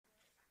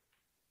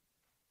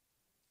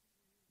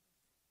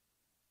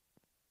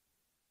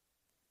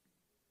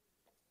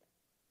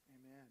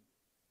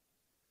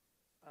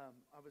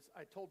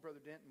I told Brother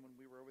Denton when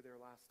we were over there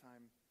last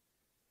time,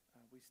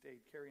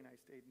 Carrie and I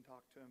stayed and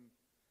talked to him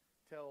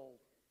till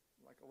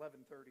like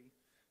 11:30.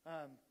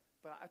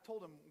 But I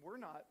told him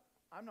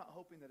I'm not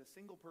hoping that a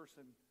single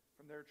person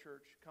from their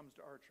church comes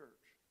to our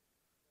church.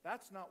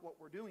 That's not what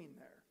we're doing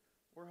there.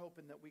 We're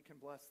hoping that we can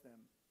bless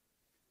them.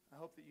 I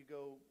hope that you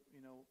go,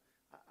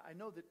 I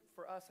know that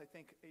for us, I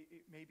think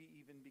it maybe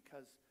even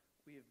because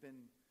we have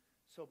been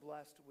so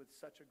blessed with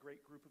such a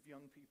great group of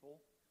young people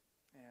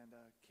and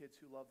kids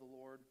who love the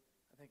Lord,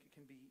 I think it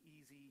can be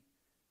easy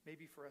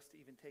maybe for us to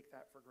even take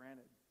that for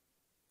granted.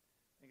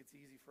 I think it's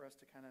easy for us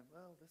to kind of,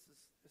 this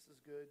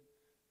is good.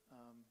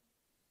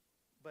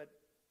 But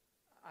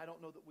I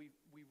don't know that we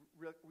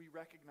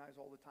recognize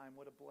all the time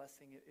what a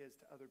blessing it is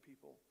to other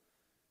people.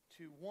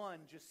 To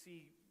one, just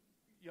see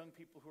young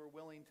people who are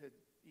willing to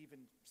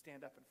even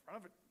stand up in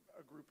front of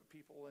a group of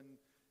people and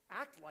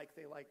act like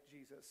they like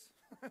Jesus.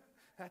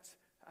 That's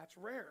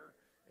rare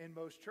in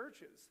most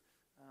churches.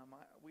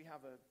 We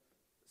have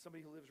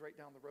somebody who lives right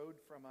down the road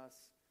from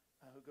us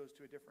who goes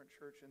to a different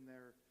church, and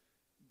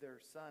their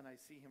son, I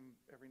see him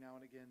every now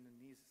and again, and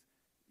he's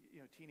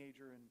a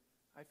teenager, and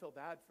I feel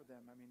bad for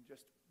them. I mean,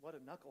 just what a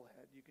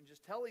knucklehead. You can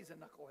just tell he's a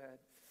knucklehead.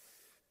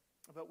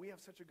 But we have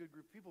such a good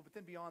group of people. But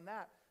then beyond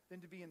that, then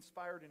to be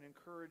inspired and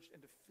encouraged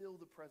and to feel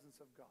the presence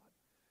of God.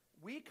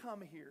 We come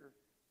here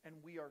and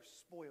we are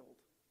spoiled.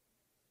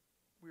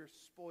 We are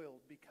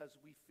spoiled because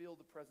we feel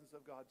the presence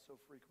of God so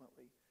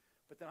frequently.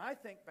 But then I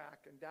think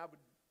back, and Dad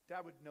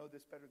would know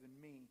this better than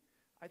me.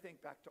 I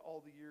think back to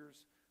all the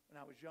years when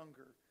I was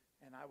younger,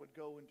 and I would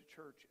go into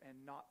church and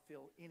not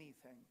feel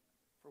anything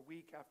for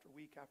week after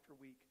week after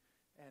week.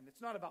 And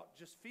it's not about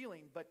just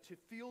feeling, but to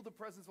feel the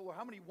presence of the Lord.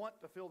 How many want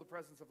to feel the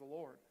presence of the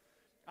Lord?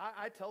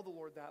 I tell the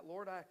Lord that.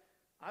 Lord,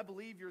 I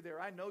believe you're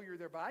there. I know you're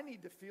there, but I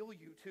need to feel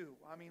you too.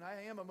 I mean,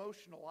 I am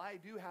emotional. I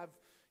do have,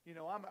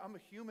 I'm a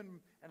human,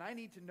 and I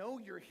need to know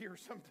you're here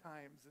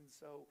sometimes. And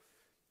so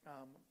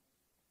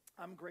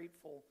I'm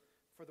grateful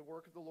for the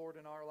work of the Lord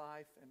in our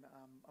life, and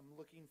I'm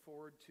looking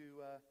forward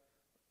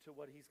to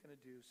what he's going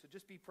to do. So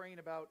just be praying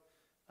about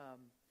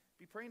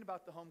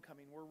the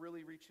homecoming. We're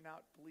really reaching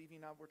out,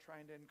 believing out. We're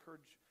trying to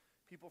encourage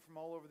people from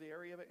all over the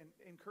area, and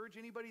encourage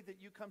anybody that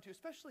you come to,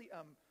 especially,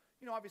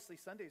 obviously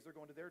Sundays they're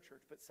going to their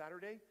church, but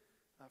Saturday,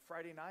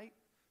 Friday night,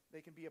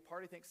 they can be a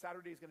part. I think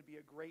Saturday is going to be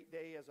a great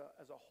day as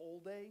a whole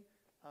day,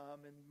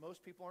 and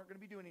most people aren't going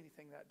to be doing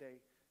anything that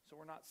day. So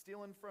we're not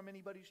stealing from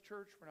anybody's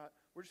church.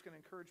 We're just going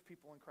to encourage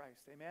people in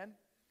Christ. Amen?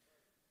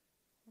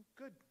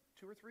 Good.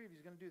 2 or 3 of you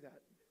is going to do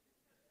that.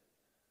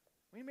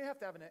 We may have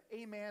to have an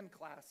amen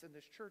class in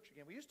this church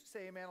again. We used to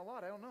say amen a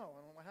lot. I don't know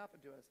what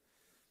happened to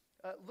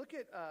us. Look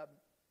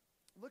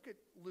at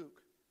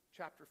Luke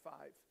chapter 5.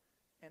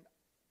 And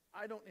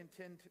I don't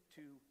intend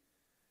to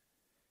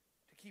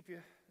keep you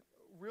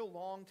real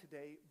long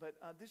today, but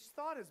this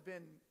thought has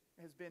been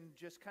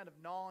just kind of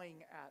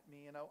gnawing at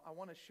me, and I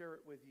want to share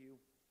it with you.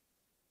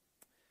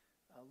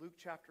 Luke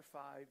chapter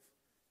 5.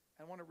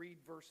 I want to read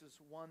verses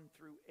 1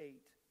 through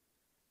 8.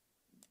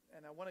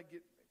 And I want to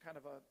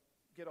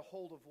get a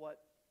hold of what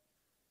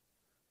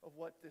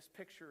this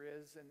picture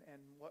is and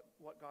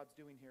what God's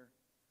doing here.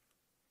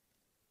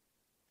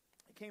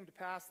 It came to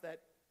pass that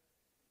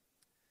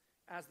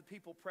as the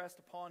people pressed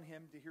upon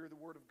him to hear the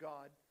word of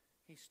God,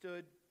 he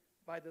stood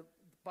by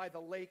the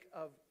lake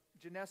of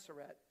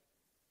Gennesaret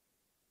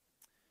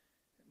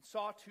and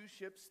saw 2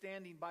 ships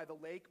standing by the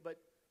lake, but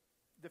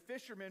the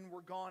fishermen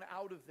were gone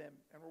out of them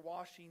and were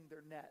washing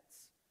their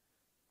nets.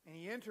 And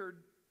he entered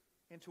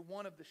into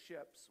one of the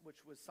ships, which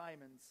was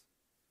Simon's,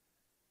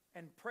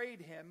 and prayed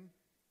him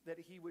that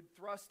he would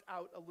thrust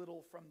out a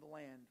little from the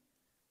land.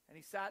 And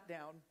he sat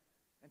down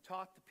and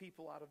taught the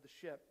people out of the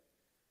ship.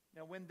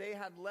 Now when they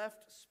had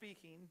left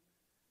speaking,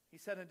 he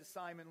said unto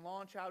Simon,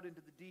 Launch out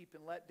into the deep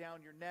and let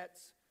down your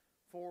nets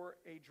for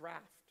a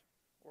draught,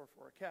 or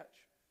for a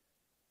catch.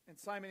 And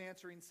Simon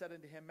answering said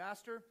unto him,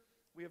 Master,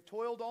 we have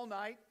toiled all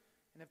night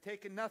and have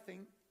taken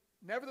nothing.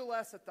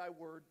 Nevertheless, at thy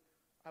word,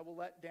 I will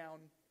let down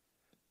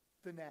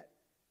the net.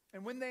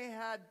 And when they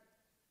had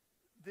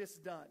this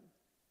done,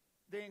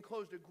 they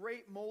enclosed a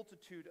great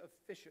multitude of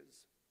fishes,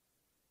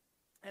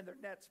 and their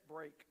nets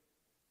brake.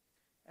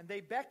 And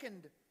they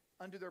beckoned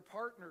unto their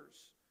partners,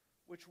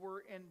 which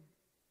were in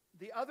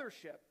the other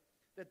ship,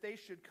 that they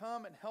should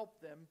come and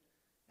help them.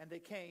 And they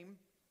came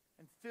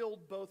and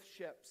filled both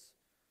ships,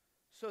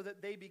 so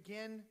that they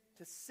began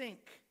to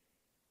sink.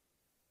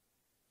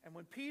 And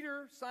when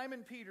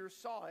Simon Peter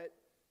saw it,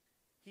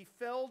 he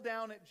fell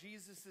down at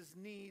Jesus'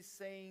 knees,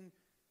 saying,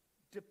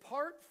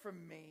 Depart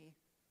from me,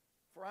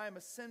 for I am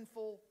a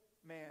sinful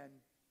man,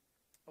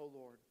 O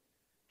Lord.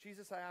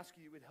 Jesus, I ask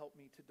you would help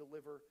me to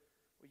deliver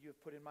what you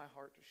have put in my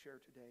heart to share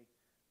today.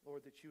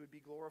 Lord, that you would be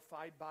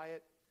glorified by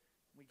it.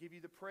 We give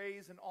you the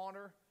praise and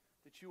honor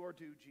that you are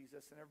due,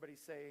 Jesus. And everybody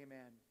say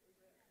amen.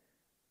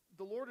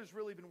 The Lord has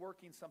really been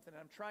working something,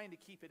 and I'm trying to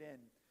keep it in.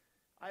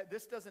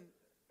 This doesn't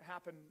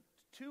happen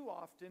too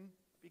often,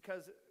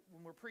 because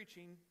when we're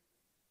preaching,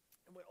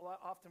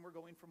 often we're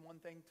going from one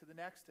thing to the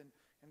next,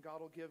 and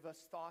God will give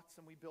us thoughts,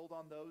 and we build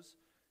on those.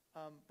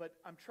 But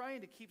I'm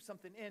trying to keep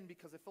something in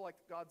because I feel like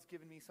God's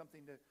given me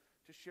something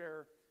to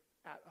share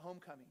at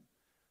homecoming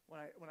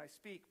when I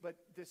speak. But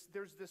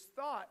there's this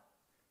thought,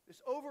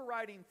 this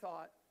overriding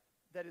thought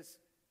that is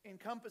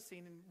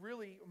encompassing and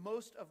really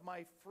most of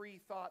my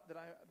free thought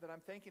that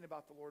I'm thinking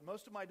about the Lord.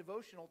 Most of my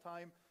devotional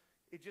time,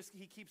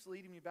 He keeps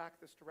leading me back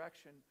this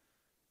direction.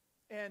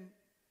 And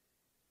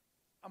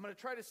I'm going to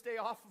try to stay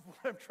off of what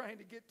I'm trying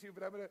to get to,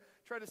 but I'm going to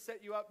try to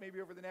set you up maybe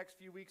over the next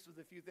few weeks with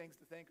a few things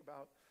to think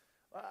about.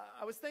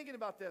 I was thinking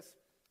about this.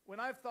 When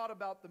I've thought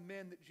about the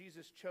men that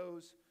Jesus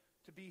chose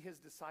to be His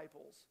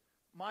disciples,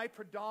 my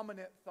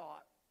predominant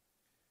thought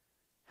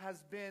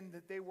has been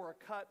that they were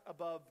a cut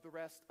above the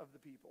rest of the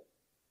people.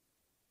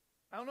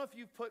 I don't know if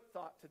you've put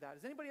thought to that.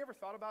 Has anybody ever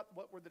thought about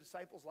what were the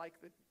disciples like?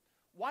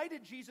 Why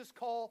did Jesus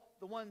call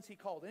the ones He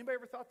called? Anybody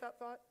ever thought that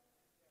thought?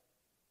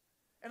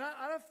 And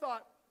I've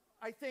thought,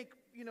 I think,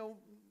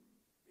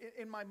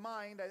 in my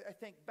mind, I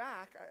think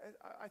back,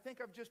 I think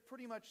I've just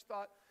pretty much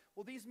thought,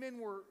 well, these men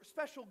were a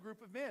special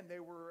group of men. They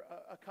were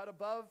a cut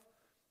above.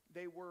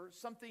 They were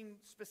something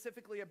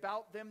specifically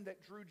about them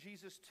that drew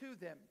Jesus to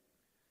them.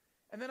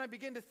 And then I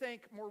began to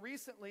think more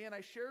recently, and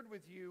I shared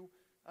with you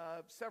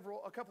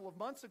a couple of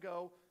months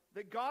ago,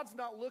 that God's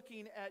not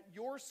looking at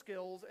your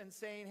skills and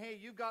saying, hey,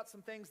 you've got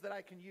some things that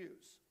I can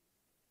use.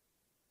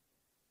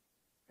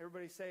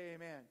 Everybody say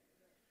amen.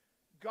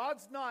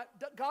 God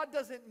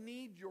doesn't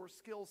need your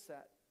skill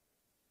set.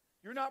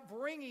 You're not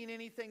bringing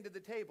anything to the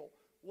table.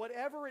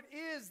 Whatever it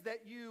is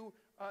that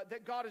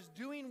God is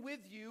doing with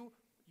you,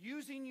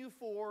 using you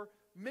for,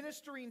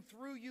 ministering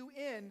through you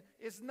in,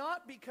 is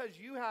not because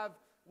you have,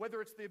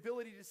 whether it's the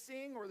ability to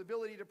sing or the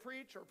ability to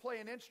preach or play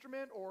an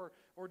instrument or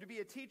to be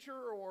a teacher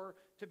or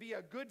to be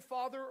a good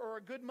father or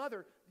a good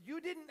mother.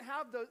 You didn't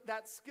have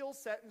that skill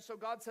set, and so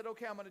God said,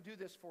 okay, I'm going to do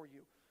this for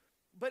you.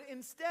 But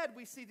instead,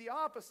 we see the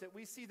opposite.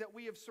 We see that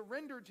we have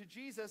surrendered to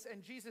Jesus,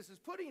 and Jesus is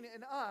putting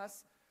in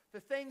us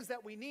the things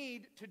that we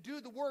need to do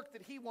the work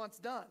that He wants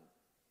done.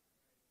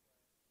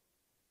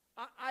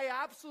 I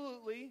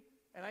absolutely,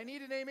 and I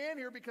need an amen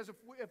here, because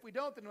if we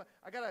don't, then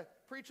I got to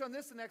preach on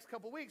this the next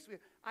couple weeks.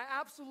 I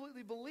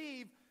absolutely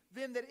believe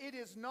then that it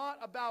is not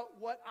about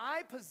what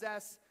I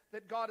possess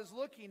that God is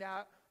looking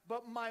at,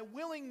 but my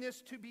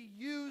willingness to be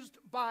used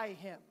by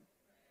Him.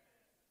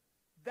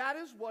 That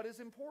is what is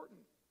important.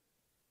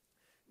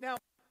 Now,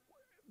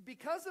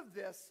 because of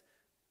this,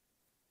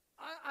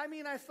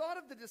 I thought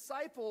of the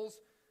disciples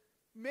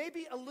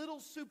maybe a little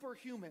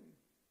superhuman.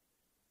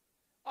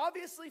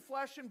 Obviously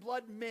flesh and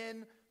blood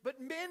men,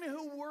 but men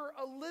who were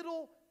a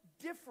little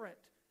different,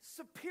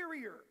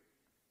 superior.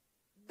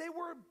 They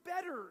were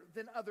better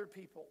than other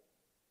people.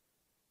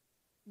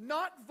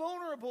 Not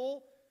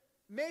vulnerable,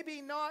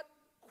 maybe not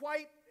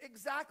quite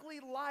exactly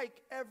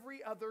like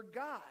every other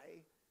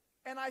guy.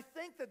 And I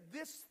think that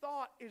this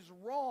thought is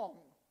wrong.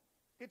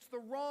 It's the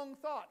wrong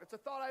thought. It's a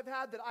thought I've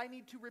had that I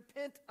need to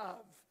repent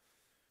of.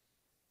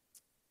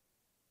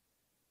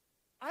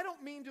 I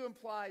don't mean to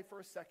imply for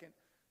a second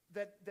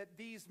that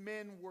these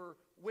men were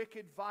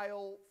wicked,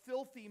 vile,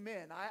 filthy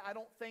men. I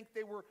don't think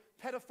they were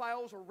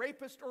pedophiles or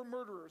rapists or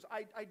murderers.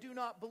 I do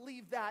not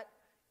believe that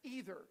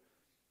either.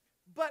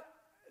 But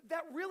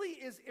that really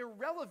is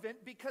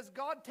irrelevant, because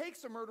God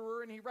takes a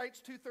murderer and He writes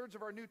 2/3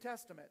 of our New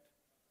Testament.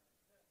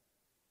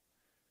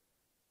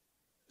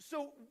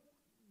 So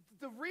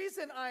the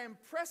reason I am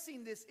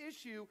pressing this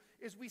issue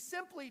is we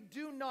simply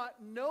do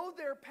not know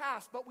their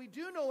past, but we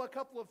do know a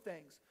couple of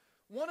things.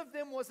 One of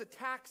them was a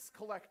tax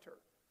collector,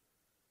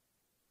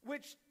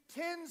 which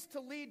tends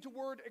to lead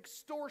toward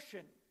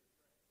extortion.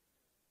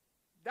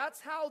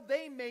 That's how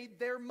they made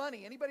their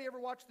money. Anybody ever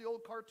watch the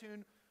old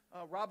cartoon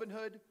Robin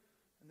Hood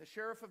and the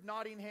Sheriff of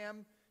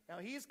Nottingham? Now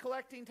he's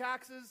collecting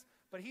taxes,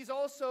 but he's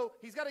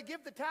got to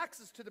give the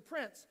taxes to the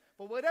prince.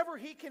 But whatever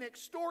he can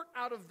extort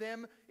out of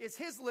them is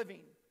his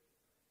living.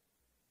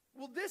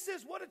 Well, this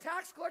is what a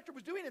tax collector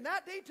was doing in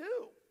that day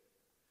too.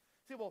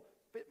 See, well,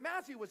 but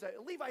Matthew was a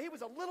Levi. He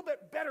was a little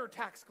bit better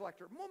tax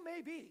collector. Well,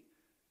 maybe.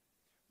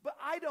 But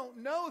I don't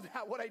know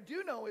that. What I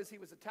do know is he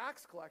was a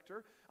tax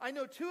collector. I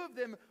know 2 of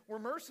them were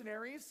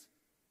mercenaries.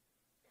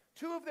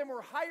 2 of them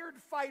were hired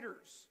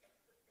fighters.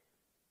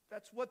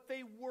 That's what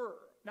they were.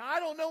 Now, I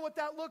don't know what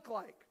that looked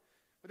like.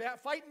 Were they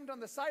fighting on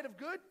the side of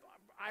good?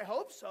 I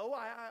hope so.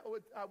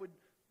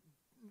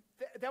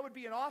 That would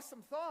be an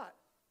awesome thought.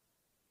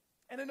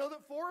 And I know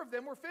that 4 of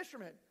them were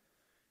fishermen.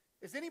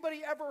 Has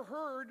anybody ever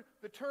heard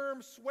the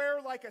term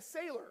swear like a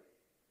sailor?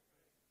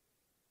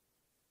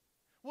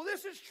 Well,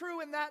 this is true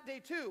in that day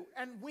too.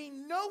 And we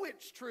know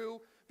it's true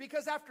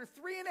because after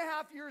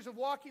 3.5 years of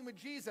walking with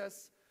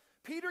Jesus,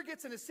 Peter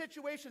gets in a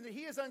situation that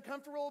he is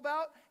uncomfortable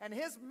about, and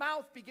his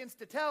mouth begins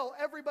to tell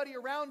everybody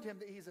around him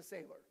that he's a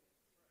sailor.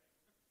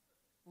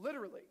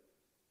 Literally.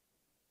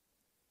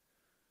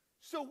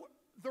 So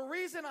the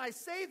reason I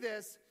say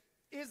this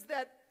is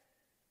that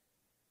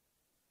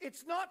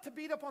it's not to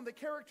beat up on the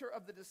character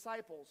of the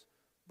disciples,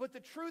 but the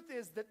truth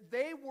is that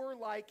they were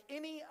like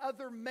any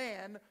other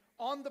man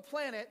on the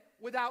planet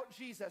without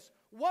Jesus.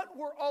 What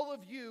were all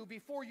of you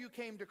before you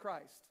came to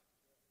Christ?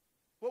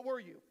 What were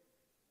you?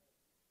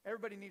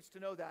 Everybody needs to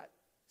know that.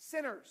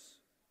 Sinners.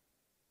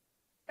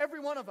 Every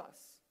one of us.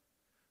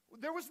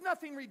 There was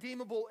nothing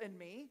redeemable in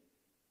me.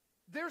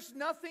 There's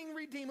nothing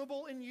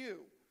redeemable in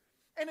you.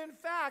 And in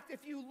fact,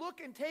 if you look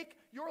and take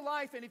your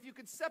life, and if you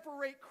could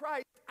separate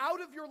Christ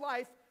out of your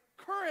life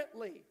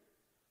currently,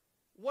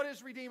 what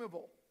is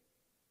redeemable?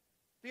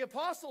 The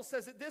apostle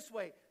says it this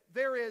way: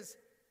 there is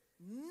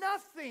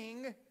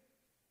nothing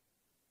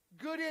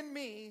good in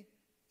me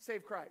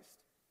save Christ.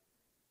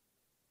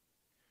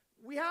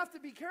 We have to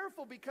be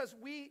careful, because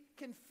we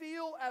can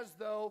feel as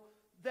though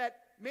that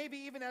maybe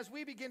even as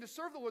we begin to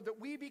serve the Lord, that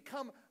we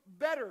become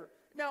better.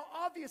 Now,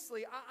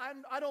 obviously,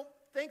 I don't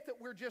think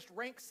that we're just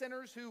rank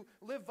sinners who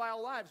live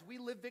vile lives. We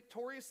live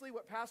victoriously,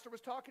 what Pastor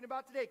was talking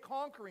about today,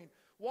 conquering,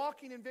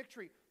 walking in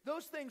victory.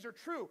 Those things are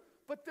true,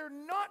 but they're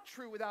not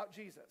true without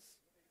Jesus.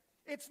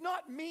 It's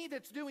not me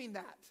that's doing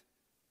that.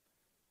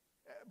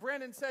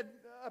 Brandon said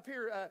up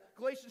here,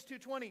 Galatians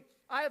 2:20,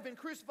 I have been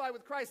crucified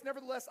with Christ,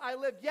 nevertheless I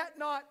live, yet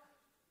not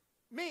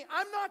me.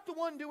 I'm not the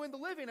one doing the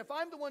living. If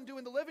I'm the one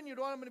doing the living, you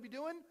know what I'm going to be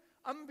doing?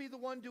 I'm going to be the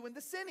one doing the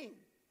sinning.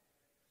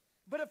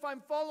 But if I'm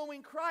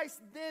following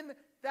Christ, then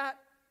that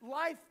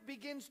life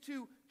begins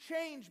to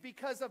change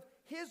because of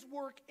His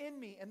work in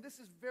me. And this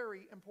is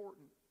very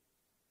important.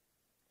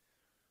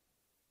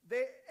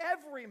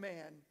 Every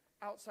man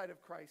outside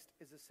of Christ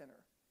is a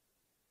sinner.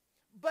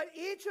 But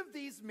each of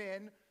these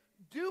men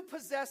do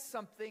possess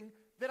something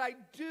that I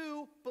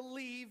do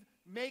believe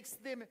makes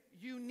them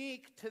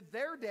unique to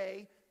their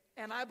day,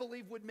 and I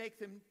believe would make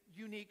them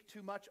unique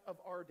to much of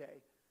our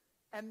day.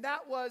 And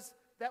that was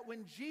that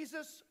when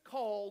Jesus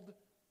called,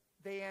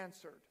 they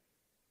answered.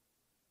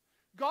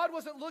 God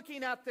wasn't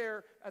looking at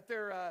their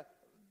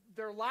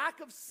lack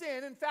of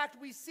sin. In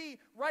fact, we see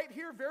right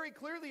here very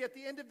clearly at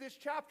the end of this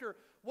chapter,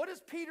 what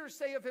does Peter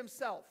say of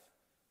himself?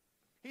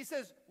 He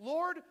says,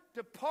 Lord,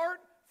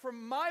 depart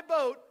from my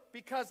boat,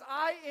 because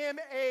I am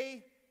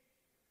a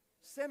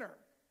sinner.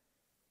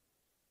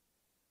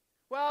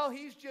 Well,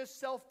 he's just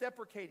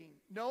self-deprecating.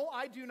 No,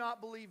 I do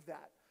not believe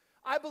that.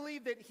 I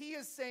believe that he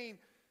is saying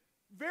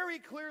very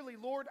clearly,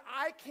 Lord,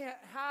 I can't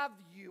have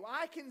you.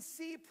 I can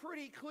see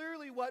pretty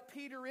clearly what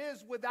Peter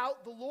is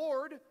without the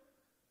Lord.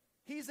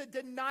 He's a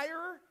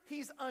denier.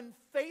 He's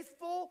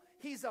unfaithful.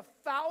 He's a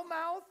foul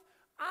mouth.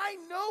 I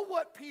know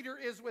what Peter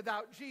is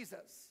without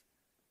Jesus.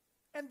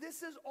 And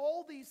this is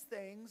all these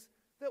things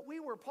that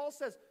we were. Paul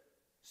says,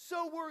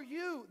 so were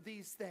you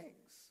these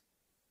things.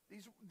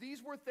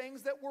 These were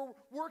things that were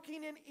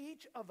working in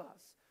each of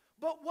us.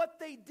 But what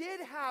they did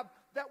have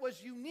that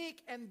was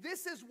unique, and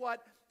this is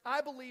what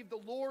I believe the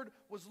Lord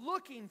was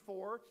looking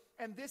for,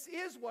 and this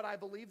is what I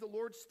believe the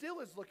Lord still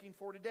is looking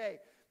for today.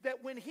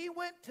 That when he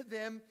went to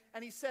them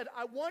and he said,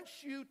 I want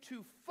you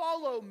to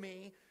follow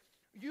me,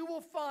 you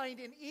will find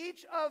in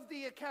each of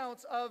the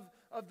accounts of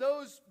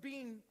those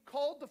being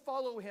called to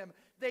follow him,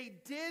 they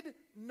did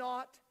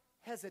not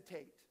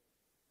hesitate.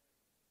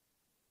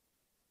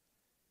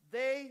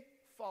 They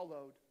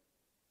followed.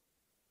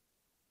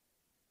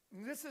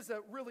 And this is a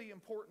really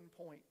important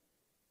point.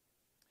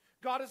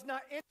 God is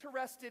not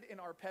interested in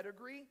our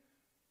pedigree,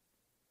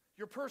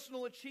 your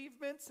personal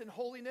achievements and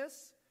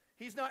holiness.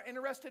 He's not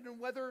interested in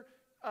whether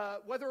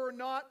or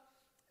not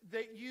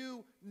that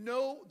you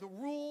know the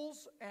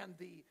rules and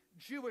the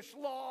Jewish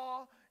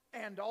law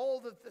and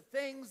all the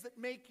things that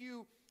make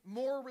you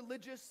more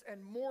religious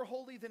and more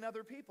holy than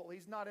other people.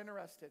 He's not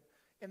interested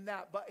in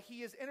that. But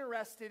he is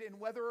interested in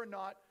whether or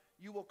not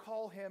you will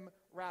call him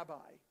rabbi.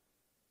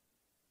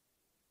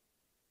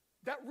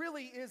 That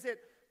really is it.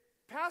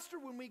 Pastor,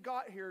 when we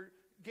got here,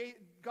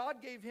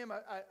 God gave him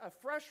a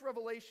fresh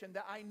revelation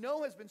that I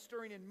know has been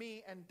stirring in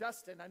me and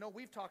Dustin. I know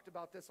we've talked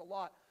about this a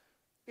lot.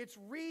 It's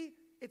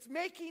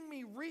making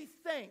me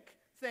rethink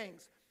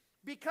things,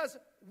 because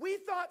we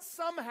thought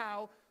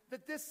somehow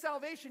that this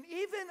salvation,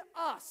 even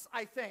us,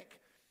 I think,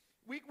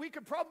 we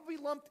could probably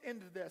lump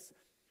into this.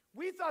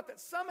 We thought that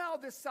somehow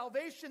this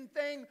salvation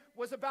thing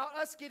was about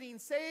us getting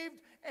saved,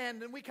 and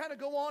then we kind of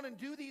go on and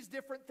do these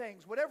different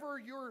things. Whatever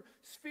your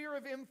sphere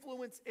of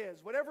influence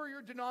is, whatever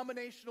your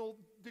denominational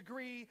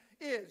degree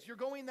is, you're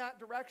going that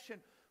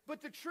direction.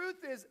 But the truth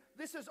is,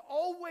 this has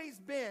always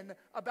been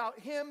about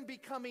him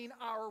becoming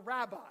our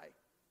rabbi.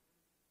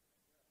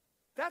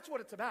 That's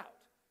what it's about.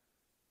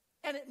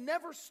 And it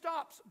never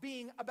stops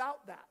being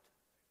about that.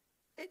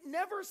 It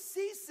never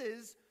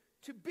ceases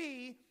to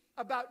be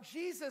about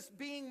Jesus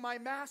being my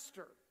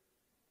master,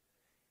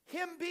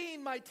 him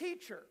being my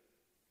teacher.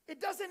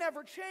 It doesn't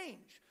ever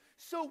change.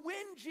 So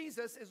when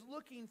Jesus is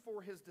looking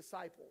for his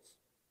disciples,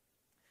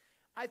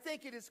 I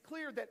think it is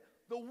clear that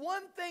the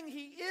one thing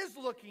he is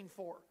looking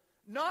for,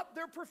 not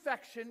their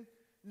perfection,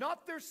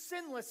 not their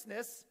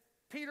sinlessness.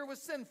 Peter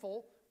was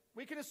sinful.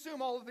 We can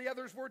assume all of the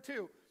others were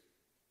too.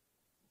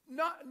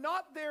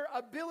 Not their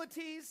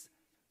abilities,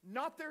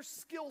 not their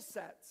skill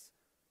sets,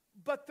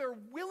 but their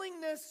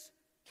willingness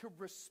to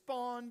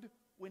respond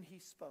when he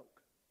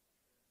spoke.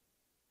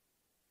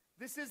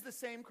 This is the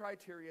same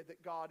criteria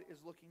that God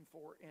is looking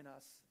for in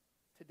us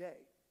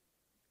today.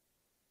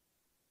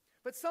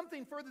 But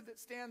something further that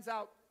stands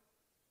out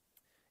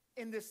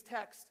in this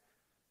text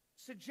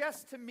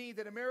suggests to me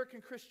that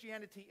American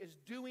Christianity is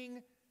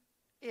doing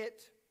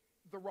it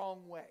the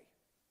wrong way.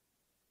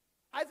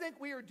 I think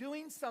we are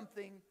doing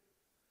something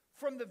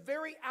from the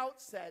very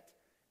outset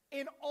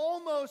in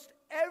almost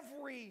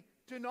every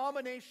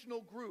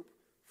denominational group,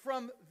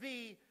 from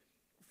the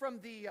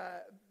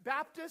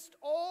Baptist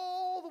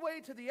all the way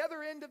to the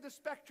other end of the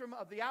spectrum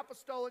of the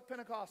Apostolic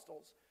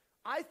Pentecostals.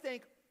 I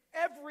think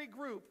every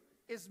group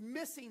is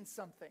missing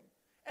something.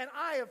 And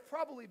I have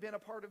probably been a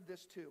part of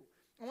this too.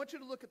 I want you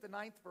to look at the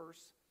 9th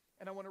verse,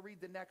 and I want to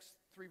read the next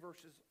 3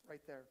 verses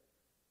right there.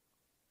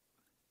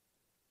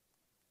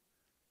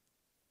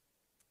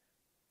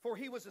 For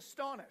he was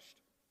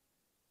astonished,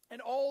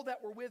 and all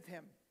that were with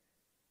him,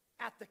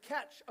 at the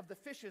catch of the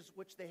fishes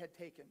which they had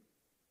taken.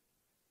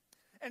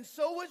 And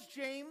so was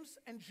James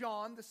and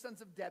John, the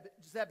sons of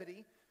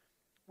Zebedee,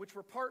 which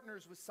were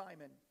partners with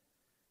Simon.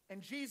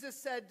 And Jesus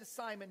said to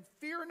Simon,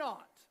 Fear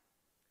not,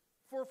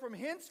 for from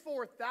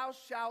henceforth thou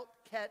shalt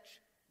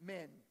catch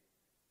men.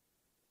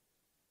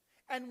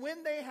 And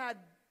when they had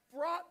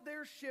brought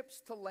their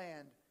ships to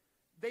land,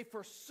 they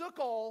forsook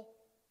all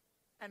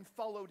and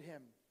followed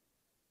him.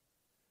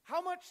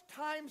 How much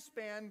time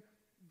span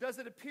does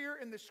it appear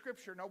in the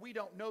scripture? Now, we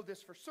don't know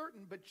this for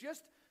certain, but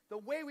just the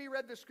way we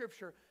read the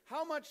scripture,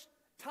 how much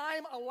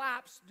time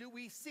elapsed do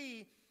we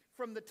see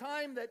from the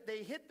time that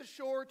they hit the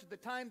shore to the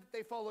time that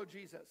they followed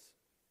Jesus?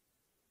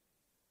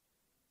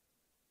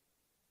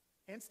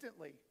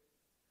 Instantly.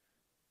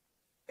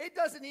 It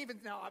doesn't even,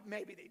 now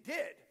maybe they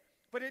did,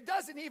 but it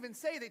doesn't even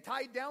say they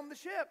tied down the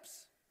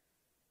ships.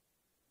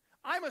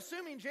 I'm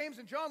assuming James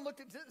and John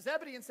looked at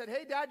Zebedee and said,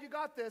 Hey, Dad, you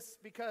got this,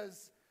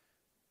 because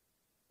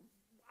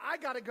I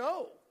got to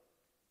go.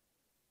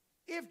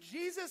 If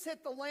Jesus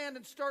hit the land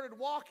and started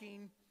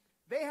walking,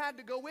 they had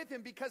to go with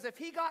him, because if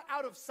he got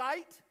out of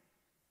sight,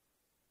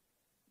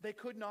 they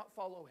could not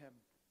follow him.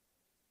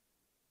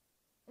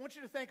 I want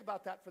you to think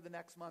about that for the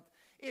next month.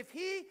 If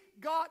he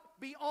got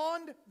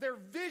beyond their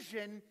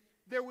vision,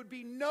 there would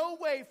be no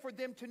way for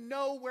them to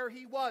know where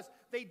he was.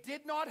 They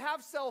did not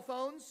have cell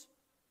phones.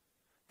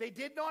 They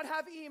did not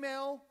have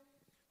email.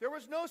 There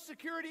was no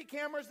security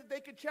cameras that they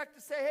could check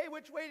to say, hey,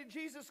 which way did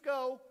Jesus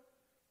go?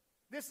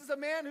 This is a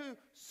man who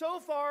so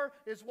far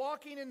is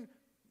walking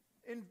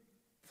in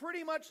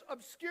pretty much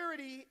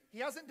obscurity. He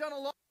hasn't done a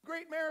lot of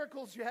great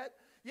miracles yet.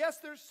 Yes,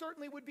 there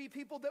certainly would be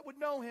people that would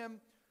know him,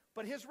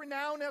 but his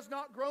renown has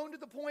not grown to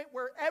the point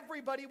where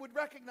everybody would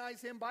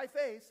recognize him by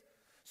face.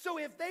 So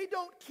if they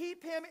don't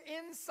keep him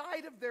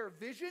inside of their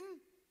vision,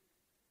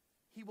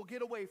 he will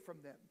get away from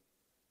them.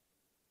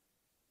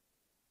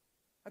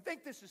 I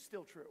think this is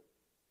still true.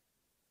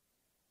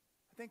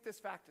 I think this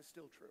fact is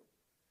still true.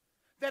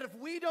 That if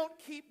we don't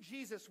keep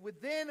Jesus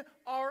within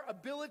our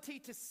ability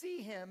to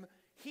see him,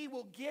 he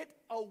will get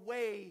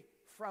away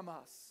from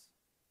us.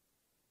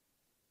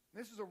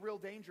 This is a real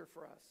danger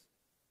for us.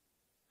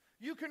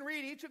 You can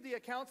read each of the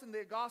accounts in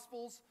the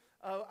Gospels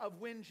of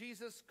when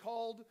Jesus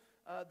called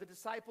the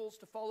disciples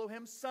to follow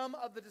him. Some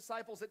of the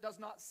disciples, it does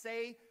not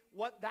say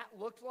what that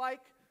looked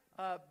like.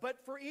 But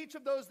for each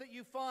of those that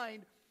you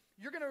find,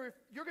 you're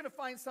going to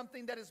find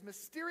something that is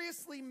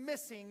mysteriously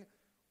missing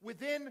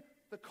within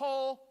the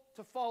call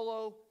to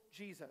follow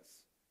Jesus.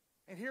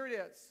 And here it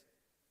is.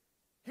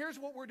 Here's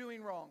what we're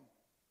doing wrong.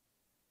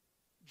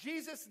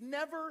 Jesus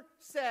never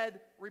said,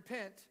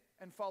 repent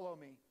and follow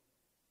me.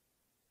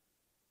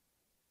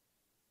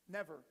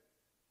 Never.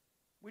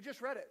 We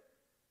just read it.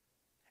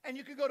 And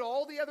you can go to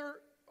all the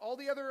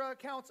other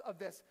accounts of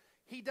this.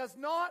 He does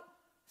not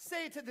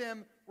say to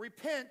them,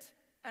 repent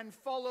and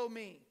follow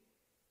me.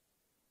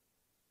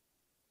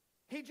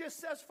 He just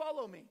says,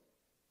 follow me.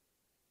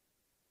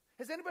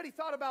 Has anybody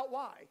thought about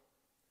why?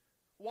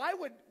 Why?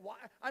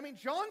 I mean,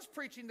 John's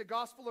preaching the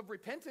gospel of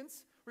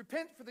repentance.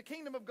 Repent, for the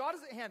kingdom of God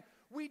is at hand.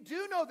 We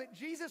do know that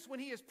Jesus, when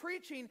he is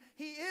preaching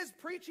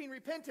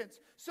repentance.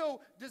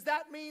 So does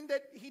that mean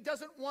that he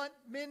doesn't want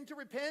men to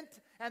repent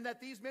and that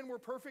these men were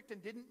perfect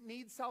and didn't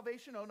need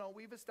salvation? Oh no,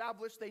 we've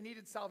established they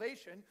needed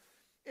salvation.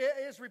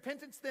 Is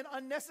repentance then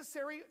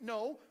unnecessary?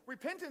 No.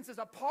 Repentance is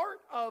a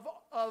part of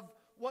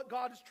what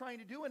God is trying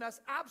to do in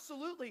us.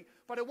 Absolutely.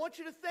 But I want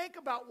you to think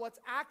about what's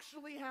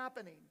actually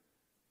happening.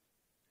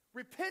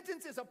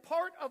 Repentance is a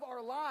part of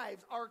our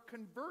lives, our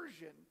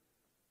conversion.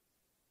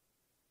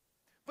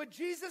 But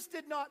Jesus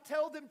did not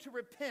tell them to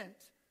repent,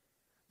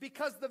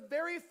 because the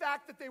very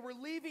fact that they were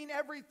leaving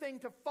everything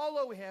to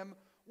follow him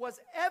was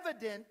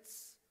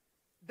evidence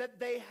that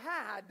they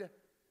had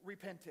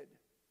repented.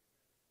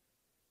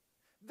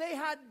 They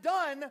had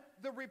done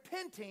the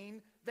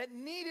repenting that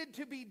needed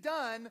to be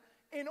done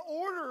in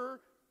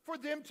order for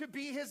them to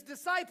be his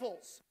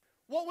disciples.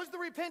 What was the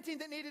repenting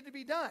that needed to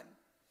be done?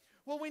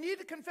 Well, we need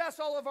to confess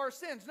all of our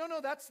sins.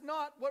 No, that's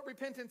not what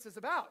repentance is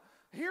about.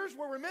 Here's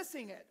where we're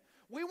missing it.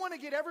 We want to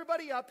get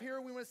everybody up here.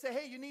 We want to say,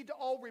 hey, you need to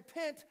all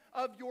repent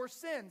of your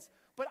sins.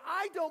 But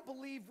I don't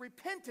believe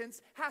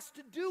repentance has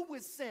to do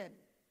with sin.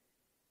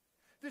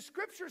 The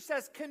scripture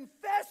says,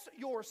 confess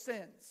your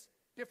sins.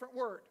 Different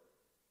word.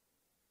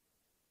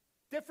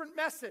 Different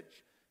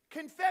message.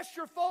 Confess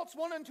your faults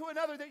one unto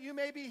another that you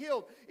may be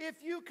healed.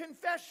 If you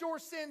confess your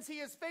sins, he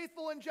is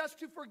faithful and just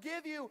to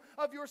forgive you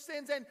of your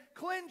sins and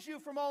cleanse you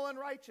from all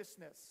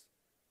unrighteousness.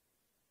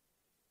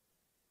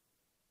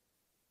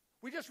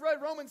 We just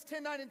read Romans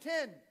 10:9 and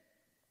 10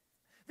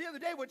 the other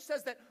day, which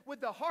says that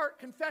with the heart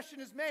confession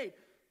is made.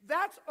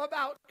 That's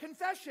about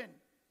confession.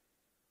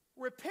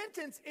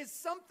 Repentance is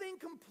something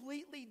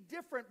completely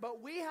different,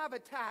 but we have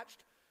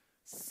attached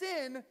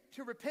sin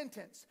to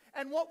repentance.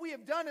 And what we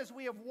have done is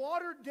we have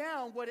watered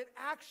down what it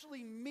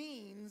actually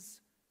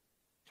means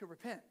to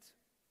repent.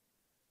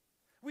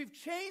 We've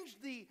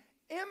changed the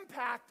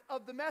impact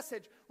of the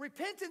message.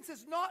 Repentance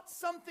is not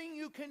something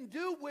you can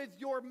do with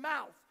your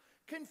mouth.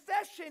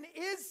 Confession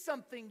is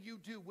something you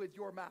do with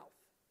your mouth.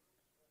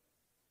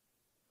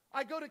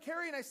 I go to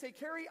Carrie and I say,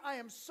 Carrie, I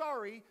am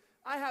sorry.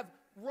 I have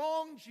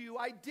wronged you.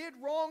 I did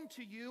wrong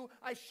to you.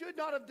 I should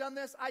not have done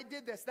this. I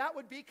did this. That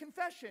would be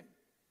confession.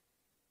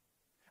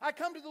 I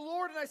come to the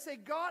Lord and I say,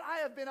 God, I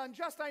have been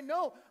unjust. I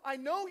know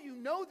you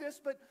know this,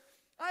 but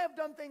I have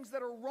done things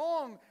that are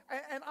wrong.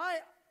 And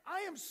I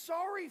am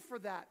sorry for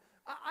that.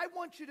 I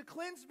want you to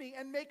cleanse me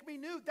and make me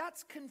new.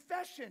 That's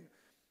confession.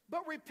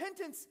 But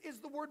repentance is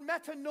the word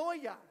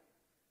metanoia.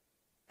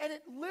 And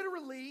it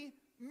literally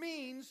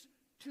means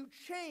to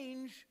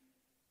change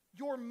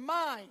your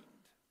mind.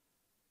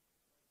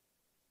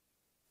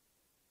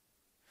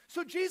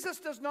 So Jesus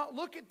does not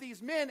look at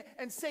these men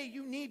and say,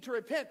 you need to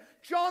repent.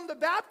 John the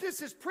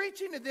Baptist is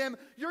preaching to them,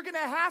 you're going to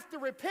have to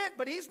repent.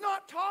 But he's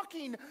not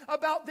talking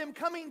about them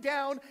coming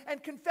down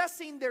and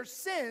confessing their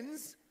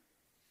sins.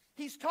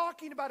 He's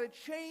talking about a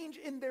change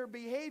in their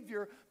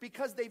behavior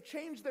because they've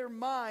changed their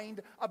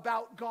mind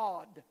about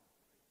God.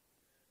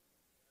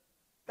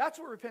 That's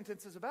what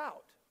repentance is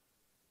about.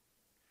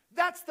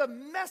 That's the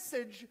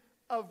message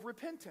of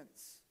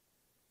repentance.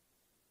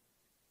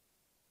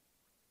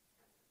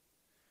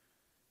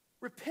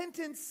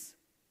 Repentance,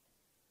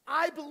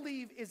 I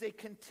believe, is a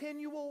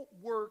continual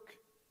work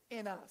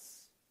in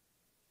us.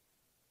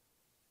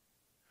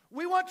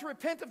 We want to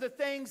repent of the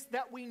things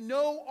that we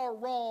know are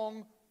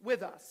wrong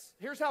with us.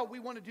 Here's how we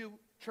want to do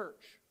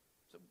church.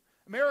 So,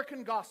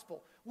 American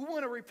gospel. We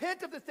want to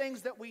repent of the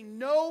things that we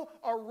know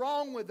are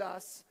wrong with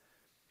us.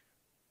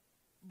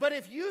 But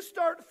if you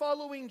start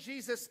following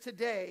Jesus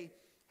today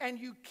and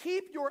you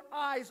keep your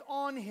eyes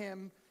on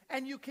him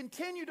and you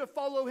continue to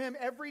follow him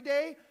every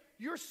day,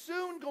 you're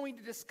soon going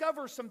to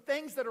discover some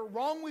things that are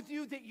wrong with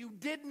you that you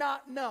did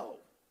not know.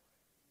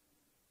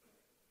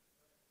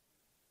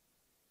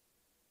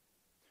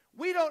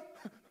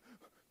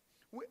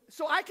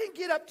 So I can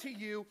get up to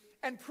you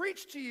and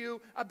preach to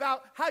you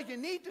about how you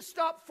need to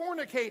stop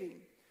fornicating,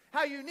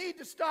 how you need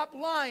to stop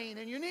lying,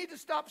 and you need to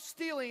stop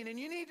stealing, and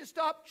you need to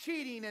stop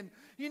cheating, and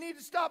you need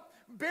to stop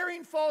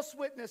bearing false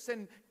witness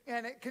and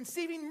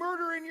conceiving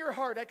murder in your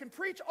heart. I can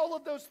preach all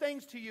of those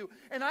things to you,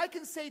 and I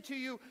can say to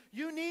you,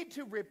 you need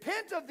to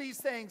repent of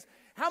these things.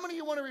 How many of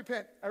you want to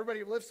repent?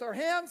 Everybody lifts our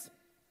hands.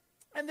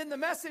 And then the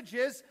message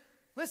is,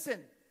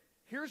 listen,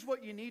 here's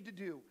what you need to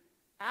do.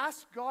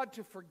 Ask God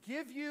to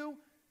forgive you,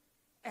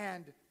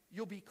 and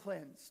you'll be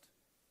cleansed.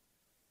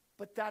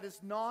 But that is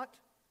not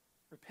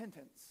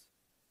repentance.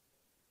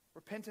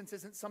 Repentance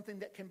isn't something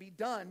that can be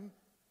done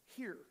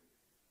here.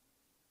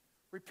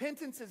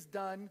 Repentance is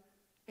done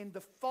in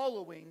the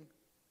following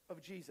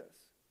of Jesus.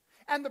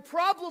 And the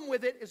problem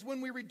with it is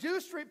when we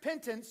reduce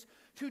repentance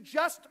to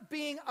just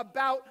being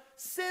about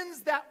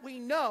sins that we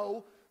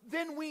know,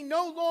 then we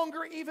no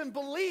longer even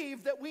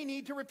believe that we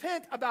need to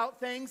repent about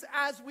things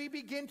as we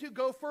begin to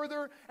go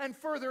further and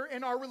further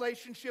in our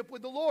relationship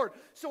with the Lord.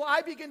 So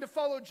I begin to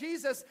follow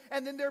Jesus,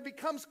 and then there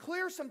becomes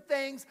clear some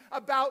things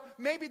about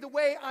maybe the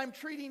way I'm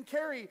treating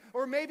Carrie,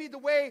 or maybe the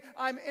way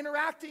I'm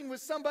interacting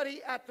with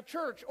somebody at the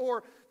church,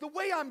 or the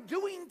way I'm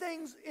doing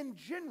things in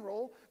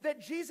general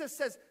that Jesus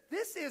says,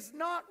 this is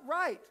not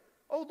right.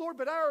 Oh Lord,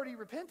 but I already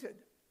repented.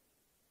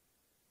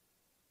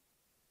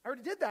 I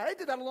already did that. I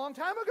did that a long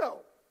time ago.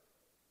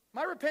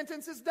 My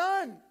repentance is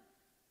done.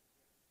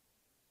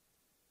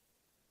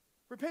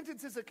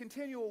 Repentance is a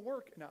continual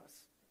work in us.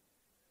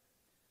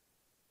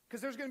 Because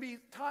there's going to be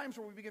times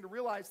where we begin to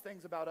realize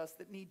things about us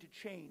that need to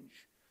change.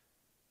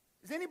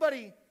 Is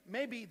anybody,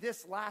 maybe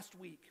this last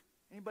week,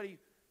 anybody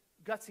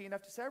gutsy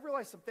enough to say, I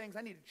realized some things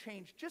I need to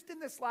change just in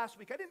this last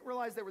week. I didn't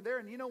realize they were there,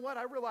 and you know what?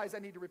 I realized I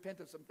need to repent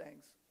of some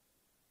things.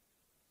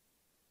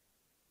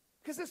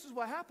 Because this is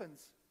what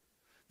happens.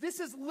 This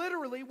is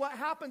literally what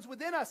happens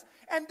within us.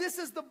 And this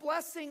is the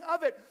blessing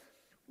of it.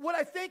 What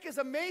I think is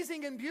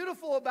amazing and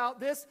beautiful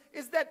about this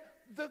is that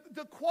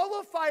the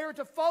qualifier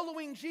to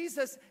following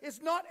Jesus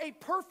is not a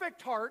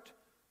perfect heart.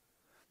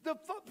 The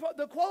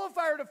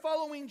qualifier to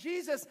following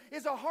Jesus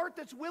is a heart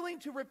that's willing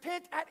to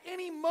repent at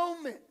any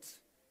moment.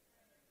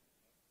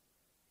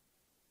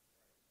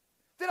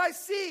 That I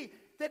see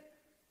that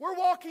we're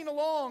walking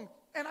along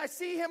and I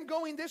see him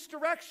going this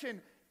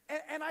direction.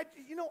 And I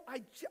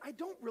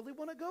don't really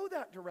want to go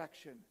that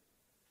direction.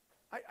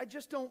 I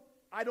just don't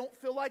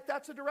feel like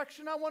that's a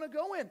direction I want to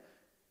go in.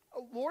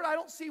 Oh, Lord, I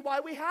don't see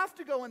why we have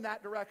to go in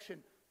that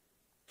direction.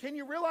 Can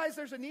you realize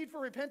there's a need for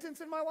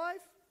repentance in my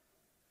life?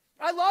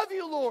 I love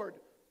you, Lord.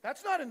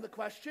 That's not in the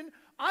question.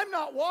 I'm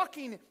not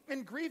walking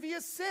in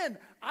grievous sin.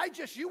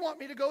 You want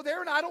me to go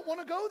there and I don't want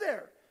to go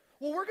there.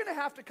 Well, we're going to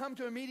have to come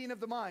to a meeting of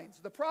the minds.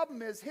 The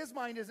problem is his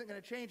mind isn't going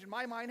to change and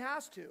my mind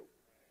has to.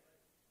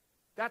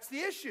 That's the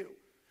issue.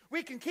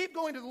 We can keep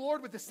going to the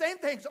Lord with the same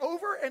things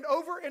over and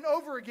over and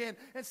over again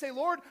and say,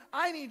 Lord,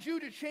 I need you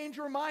to change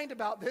your mind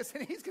about this.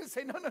 And he's going to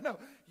say, no.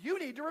 You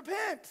need to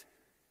repent.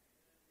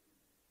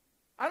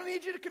 I don't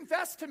need you to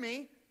confess to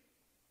me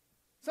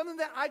something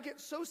that I get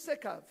so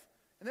sick of.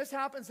 And this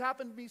happened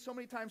to me so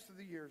many times through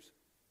the years.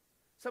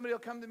 Somebody will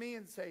come to me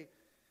and say,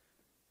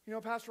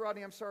 Pastor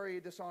Rodney, I'm sorry I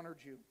dishonored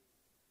you.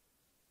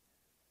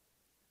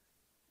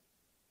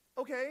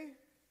 Okay,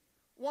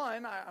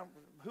 one,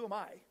 who am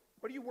I?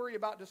 What are you worried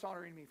about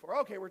dishonoring me for?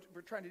 Okay, we're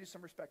trying to do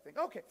some respect thing.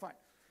 Okay, fine.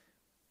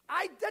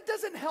 That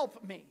doesn't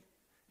help me.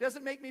 It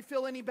doesn't make me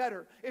feel any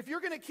better. If you're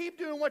going to keep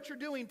doing what you're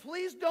doing,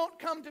 please don't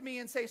come to me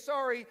and say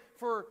sorry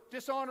for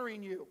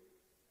dishonoring you.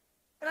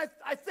 And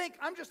I think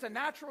I'm just a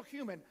natural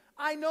human.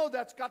 I know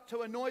that's got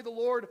to annoy the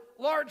Lord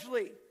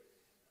largely.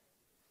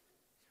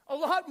 A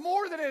lot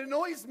more than it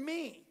annoys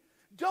me.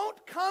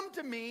 Don't come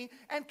to me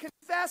and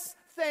confess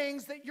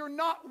things that you're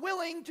not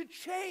willing to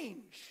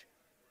change.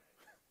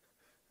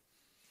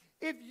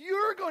 If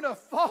you're going to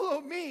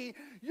follow me,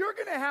 you're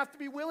going to have to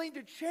be willing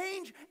to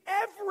change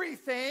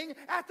everything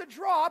at the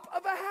drop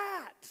of a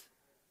hat.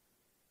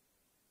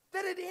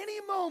 That at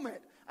any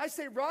moment, I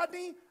say,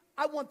 Rodney,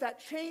 I want that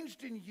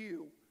changed in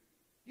you.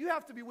 You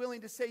have to be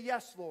willing to say,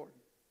 yes, Lord.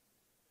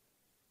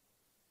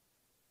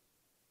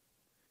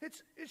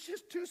 It's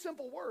just two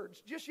simple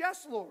words. Just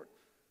yes, Lord.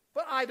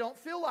 But I don't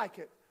feel like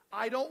it.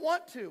 I don't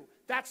want to.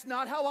 That's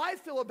not how I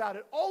feel about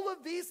it. All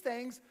of these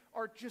things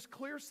are just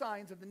clear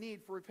signs of the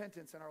need for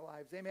repentance in our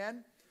lives.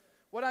 Amen?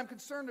 What I'm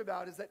concerned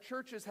about is that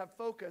churches have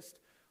focused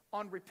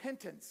on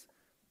repentance,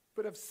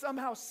 but have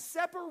somehow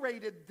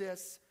separated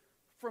this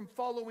from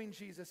following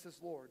Jesus as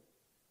Lord.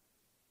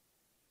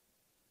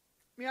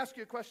 Let me ask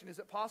you a question. Is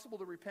it possible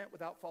to repent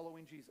without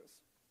following Jesus?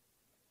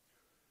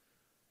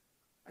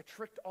 I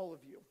tricked all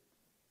of you.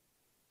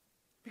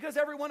 Because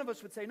every one of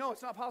us would say, no,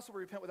 it's not possible to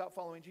repent without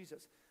following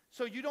Jesus.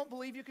 So you don't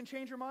believe you can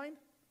change your mind?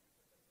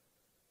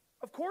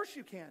 Of course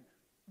you can.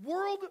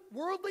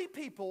 Worldly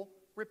people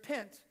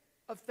repent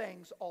of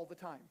things all the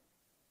time.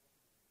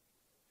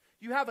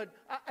 You have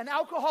an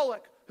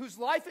alcoholic whose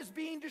life is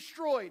being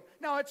destroyed.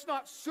 Now, it's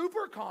not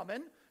super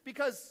common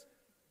because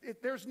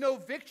there's no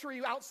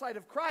victory outside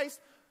of Christ.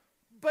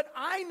 But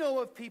I know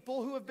of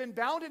people who have been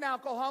bound in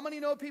alcohol. How many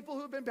know of people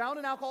who have been bound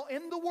in alcohol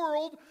in the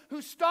world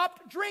who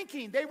stopped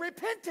drinking? They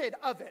repented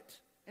of it.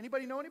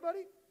 Anybody know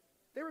anybody?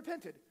 They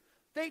repented.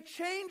 They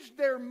changed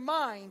their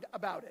mind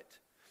about it.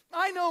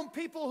 I know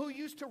people who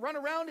used to run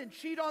around and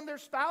cheat on their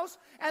spouse,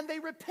 and they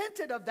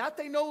repented of that.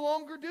 They no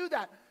longer do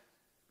that.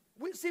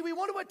 We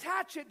want to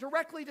attach it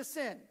directly to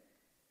sin.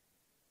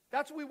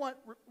 That's what we want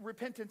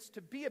repentance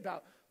to be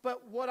about.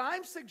 But what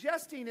I'm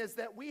suggesting is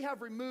that we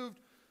have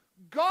removed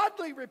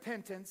godly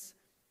repentance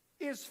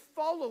is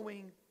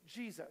following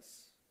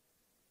Jesus.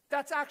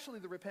 That's actually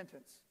the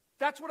repentance.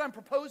 That's what I'm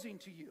proposing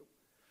to you.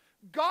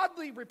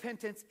 Godly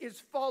repentance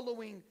is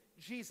following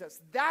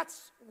Jesus.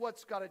 That's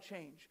what's got to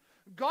change.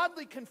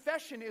 Godly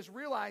confession is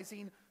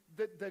realizing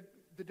the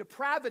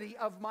depravity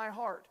of my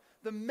heart,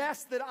 the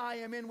mess that I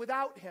am in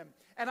without Him,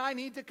 and I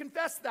need to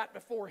confess that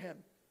before Him.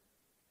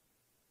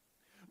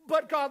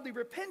 But godly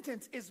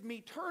repentance is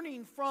me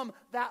turning from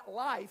that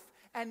life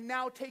and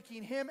now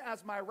taking Him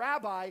as my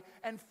rabbi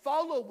and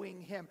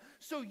following Him.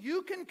 So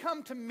you can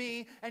come to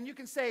me and you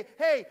can say,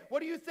 hey,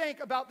 what do you think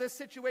about this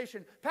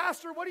situation?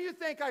 Pastor, what do you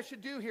think I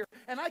should do here?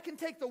 And I can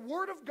take the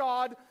Word of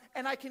God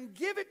and I can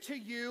give it to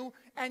you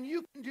and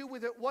you can do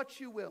with it what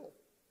you will.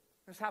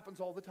 This happens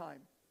all the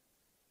time.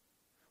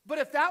 But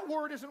if that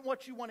word isn't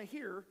what you want to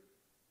hear,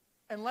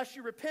 unless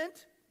you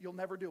repent, you'll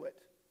never do it.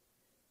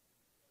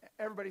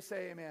 Everybody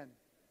say amen.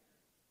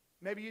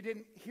 Maybe you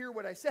didn't hear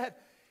what I said.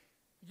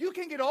 You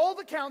can get all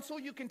the counsel,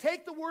 you can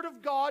take the Word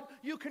of God,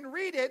 you can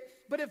read it,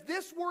 but if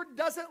this word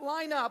doesn't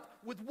line up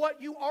with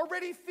what you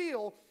already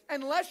feel,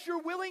 unless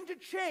you're willing to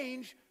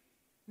change,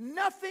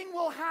 nothing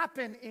will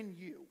happen in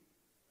you.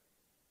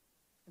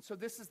 And so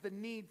this is the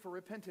need for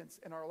repentance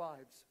in our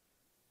lives.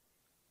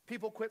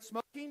 People quit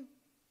smoking,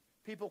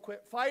 people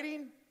quit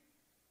fighting,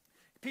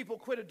 people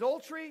quit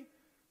adultery,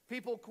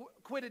 people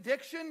quit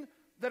addiction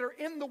that are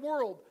in the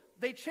world.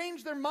 They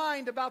change their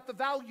mind about the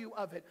value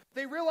of it.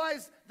 They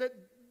realize that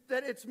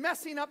it's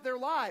messing up their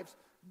lives.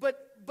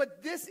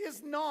 But this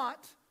is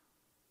not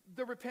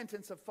the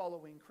repentance of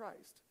following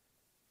Christ.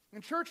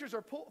 And churches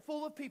are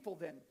full of people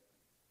then.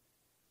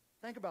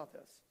 Think about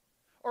this.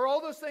 Are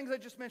all those things I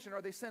just mentioned,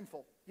 are they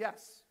sinful?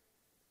 Yes.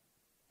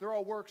 They're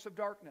all works of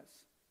darkness.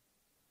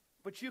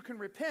 But you can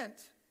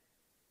repent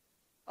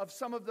of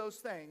some of those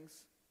things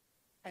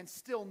and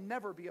still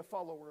never be a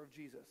follower of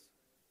Jesus.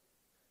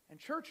 And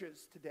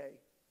churches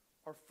today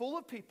are full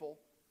of people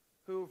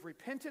who have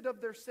repented of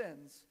their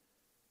sins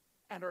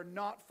and are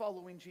not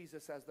following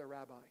Jesus as their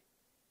rabbi.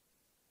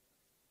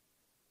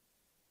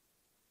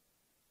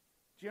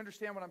 Do you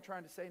understand what I'm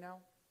trying to say now?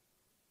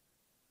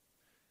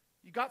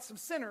 You got some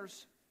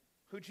sinners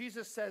who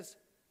Jesus says,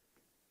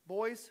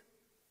 boys,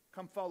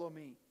 come follow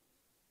me.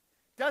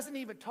 Doesn't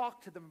even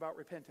talk to them about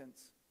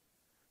repentance,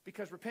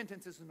 because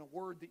repentance isn't a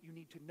word that you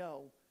need to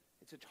know.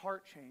 It's a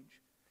heart change.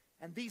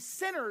 And these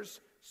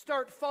sinners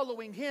start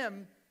following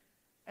him,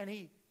 and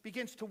he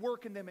begins to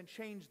work in them and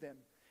change them.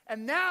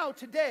 And now,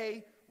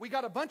 today, we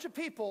got a bunch of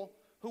people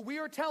who we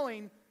are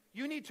telling,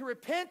 you need to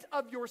repent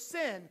of your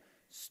sin.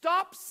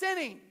 Stop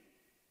sinning.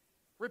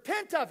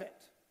 Repent of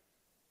it.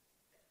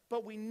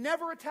 But we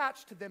never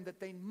attach to them that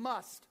they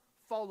must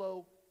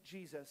follow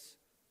Jesus,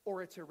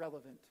 or it's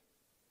irrelevant.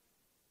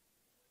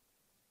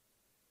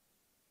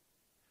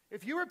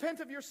 If you repent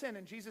of your sin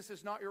and Jesus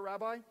is not your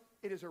rabbi,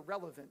 it is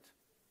irrelevant.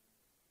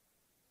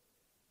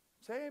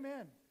 Say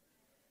amen.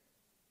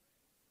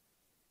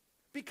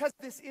 Because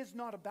this is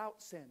not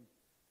about sin.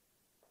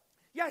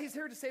 Yeah, he's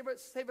here to save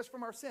us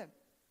from our sin.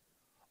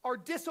 Our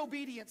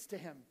disobedience to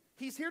him.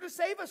 He's here to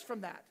save us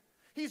from that.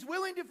 He's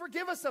willing to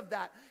forgive us of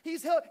that.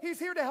 He's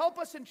here to help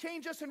us and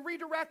change us and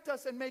redirect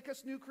us and make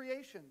us new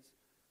creations.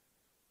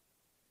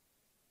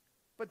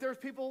 But there's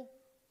people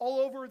all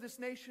over this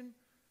nation,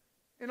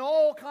 in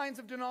all kinds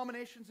of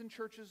denominations and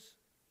churches,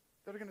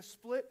 that are going to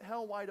split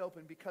hell wide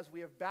open because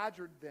we have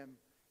badgered them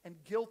and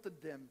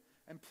guilted them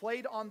and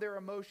played on their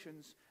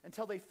emotions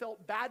until they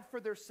felt bad for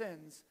their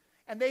sins.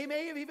 And they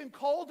may have even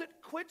called it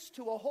quits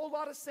to a whole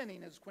lot of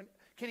sinning, as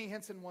Kenny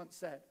Henson once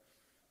said.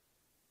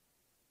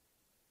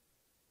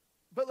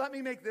 But let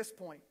me make this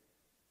point.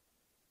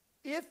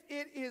 If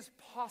it is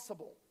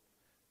possible,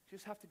 you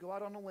just have to go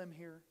out on a limb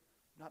here,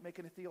 not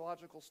making a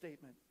theological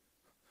statement.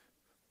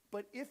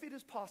 But if it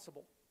is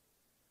possible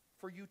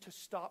for you to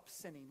stop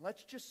sinning,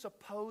 let's just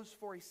suppose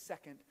for a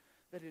second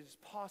that it is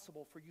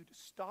possible for you to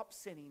stop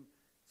sinning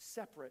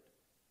separate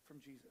from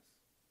Jesus.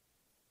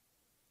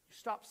 You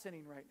stop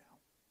sinning right now.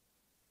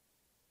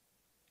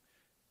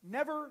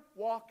 Never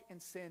walk in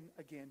sin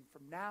again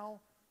from now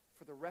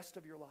for the rest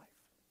of your life.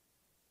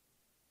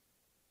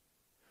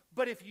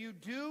 But if you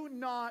do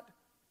not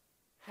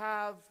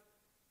have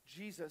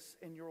Jesus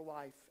in your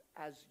life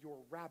as your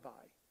rabbi,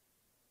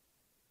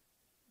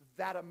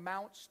 that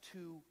amounts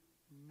to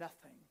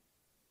nothing.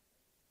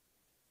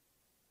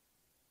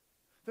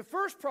 The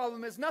first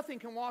problem is nothing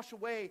can wash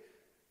away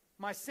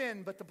my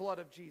sin but the blood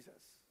of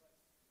Jesus.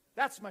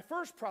 That's my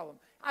first problem.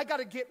 I got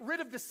to get rid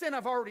of the sin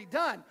I've already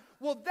done.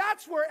 Well,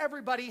 that's where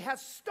everybody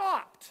has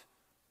stopped.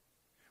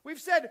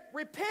 We've said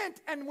repent,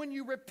 and when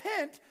you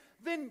repent,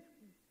 then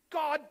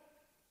God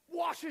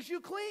washes you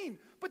clean.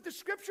 But the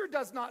scripture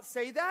does not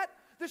say that.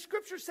 The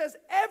scripture says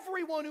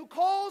everyone who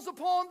calls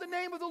upon the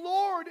name of the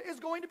Lord is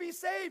going to be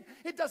saved.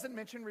 It doesn't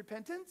mention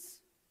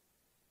repentance.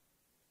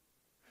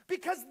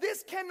 Because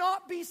this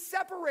cannot be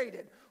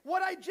separated.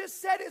 What I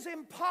just said is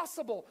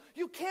impossible.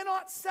 You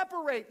cannot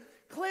separate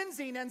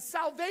cleansing and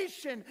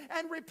salvation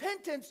and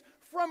repentance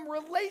from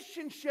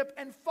relationship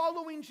and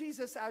following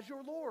Jesus as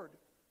your Lord.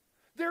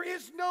 There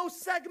is no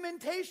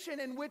segmentation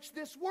in which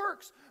this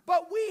works,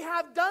 but we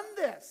have done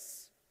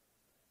this.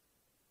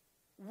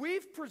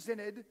 We've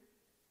presented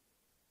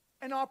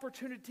an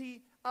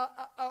opportunity,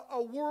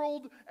 a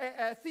world,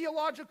 a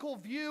theological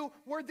view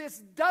where this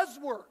does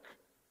work,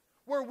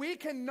 where we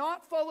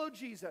cannot follow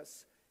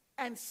Jesus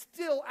and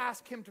still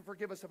ask him to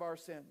forgive us of our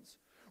sins,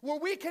 where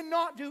we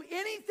cannot do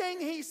anything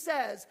he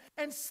says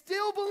and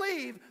still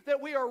believe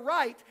that we are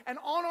right and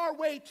on our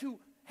way to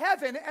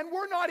heaven, and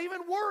we're not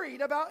even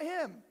worried about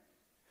him.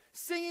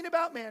 Singing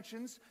about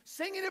mansions,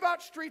 singing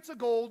about streets of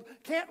gold,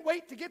 can't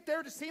wait to get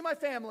there to see my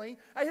family.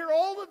 I hear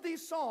all of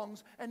these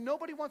songs, and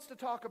nobody wants to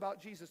talk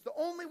about Jesus. The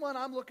only one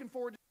I'm looking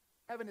forward to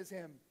heaven is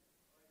him.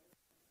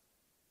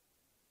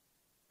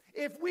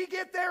 If we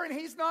get there and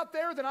he's not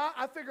there, then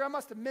I figure I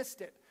must have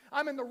missed it.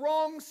 I'm in the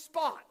wrong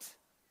spot.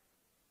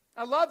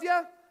 I love you.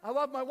 I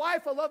love my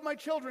wife. I love my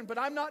children, but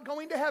I'm not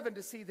going to heaven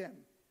to see them.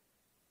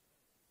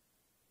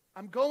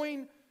 I'm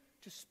going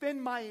to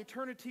spend my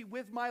eternity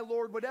with my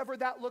Lord. Whatever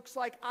that looks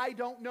like, I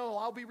don't know.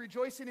 I'll be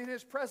rejoicing in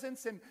his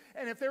presence, and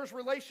if there's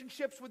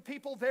relationships with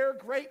people there,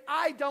 great.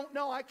 I don't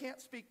know. I can't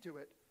speak to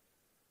it.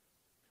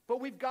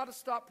 But we've got to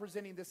stop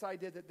presenting this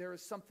idea that there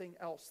is something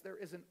else. There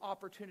is an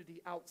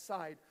opportunity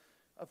outside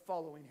of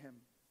following him.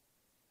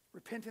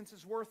 Repentance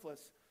is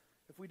worthless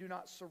if we do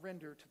not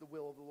surrender to the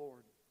will of the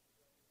Lord.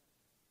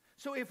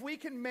 So if we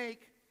can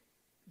make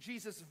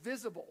Jesus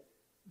visible,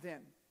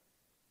 then,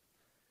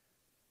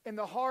 in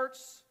the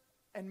hearts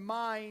and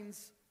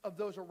minds of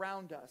those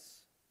around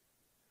us,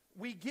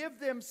 we give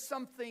them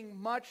something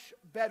much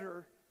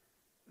better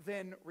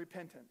than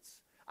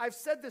repentance. I've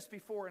said this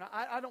before, and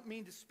I don't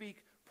mean to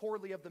speak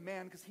poorly of the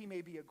man, because he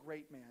may be a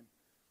great man.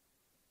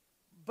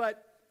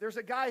 But there's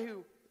a guy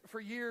who, for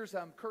years,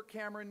 Kirk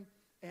Cameron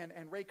and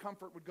Ray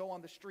Comfort would go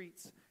on the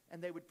streets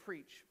and they would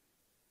preach.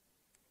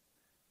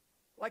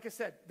 Like I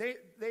said,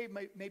 they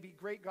may be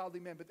great godly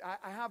men, but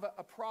I have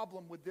a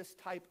problem with this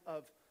type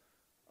of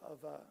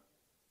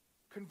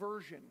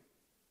conversion.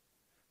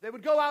 They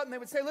would go out and they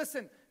would say,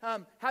 listen,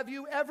 have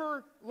you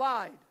ever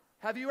lied?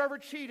 Have you ever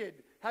cheated?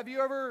 Have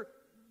you ever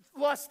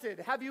lusted?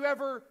 Have you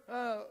ever,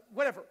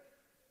 whatever?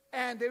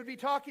 and they would be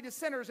talking to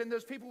sinners, and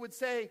those people would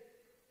say,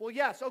 well,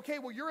 yes, okay,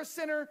 well, you're a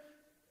sinner,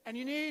 and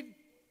you need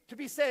to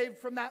be saved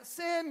from that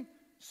sin,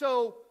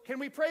 so can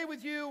we pray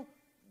with you?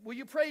 Will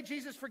you pray,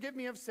 Jesus, forgive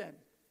me of sin?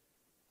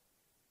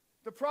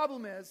 The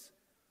problem is,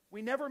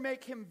 we never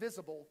make him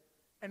visible,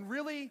 and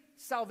really,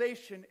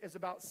 salvation is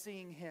about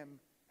seeing him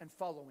and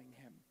following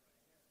him.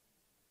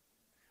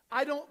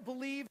 I don't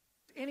believe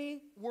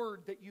any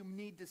word that you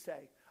need to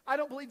say. I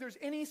don't believe there's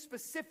any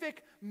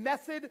specific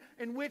method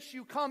in which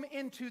you come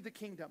into the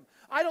kingdom.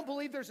 I don't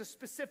believe there's a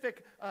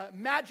specific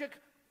magic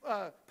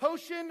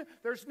potion.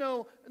 There's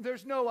no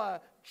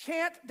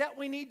chant that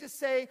we need to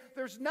say.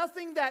 There's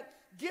nothing that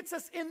gets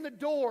us in the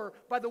door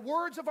by the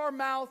words of our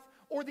mouth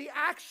or the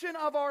action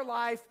of our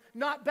life.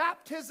 Not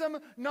baptism,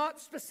 not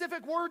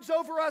specific words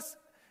over us,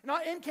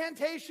 not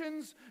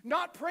incantations,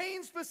 not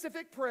praying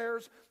specific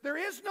prayers. There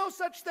is no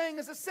such thing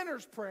as a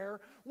sinner's prayer.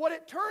 What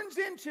it turns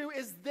into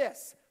is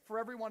this for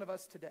every one of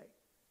us today.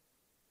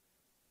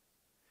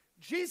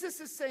 Jesus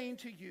is saying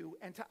to you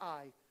and to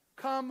I,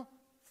 come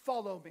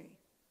follow me.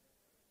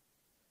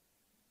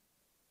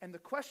 And the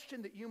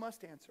question that you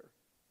must answer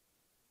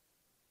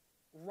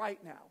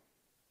right now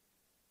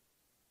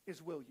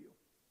is, will you?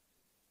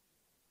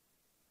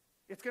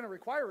 It's going to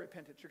require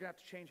repentance. You're going to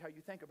have to change how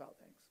you think about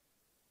things.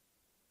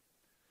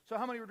 So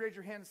how many would raise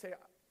your hand and say,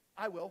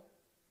 I will?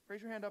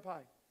 Raise your hand up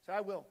high. Say,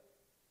 I will.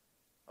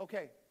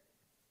 Okay.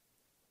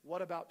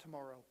 What about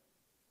tomorrow?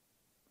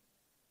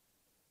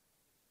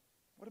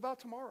 What about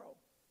tomorrow?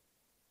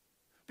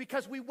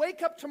 Because we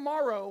wake up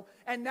tomorrow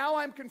and now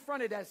I'm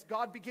confronted as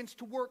God begins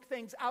to work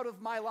things out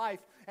of my life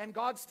and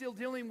God's still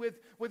dealing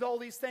with all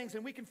these things.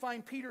 And we can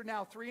find Peter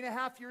now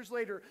 3.5 years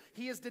later.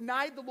 He has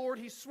denied the Lord.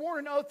 He's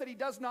sworn an oath that he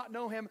does not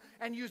know him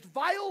and used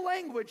vile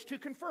language to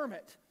confirm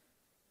it.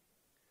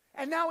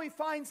 And now he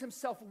finds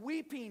himself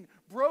weeping,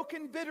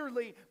 broken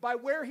bitterly by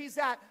where he's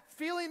at,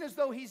 feeling as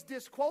though he's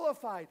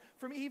disqualified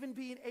from even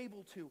being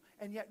able to.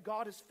 And yet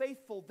God is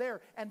faithful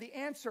there. And the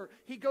answer,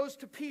 he goes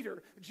to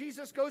Peter.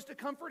 Jesus goes to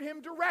comfort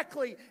him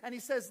directly. And he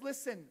says,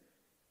 listen,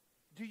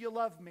 do you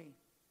love me?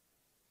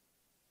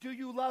 Do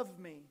you love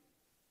me?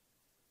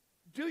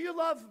 Do you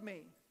love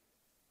me?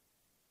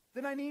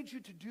 Then I need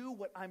you to do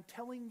what I'm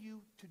telling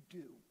you to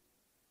do.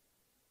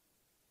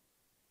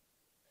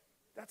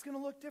 That's going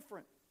to look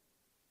different.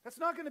 That's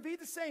not going to be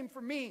the same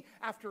for me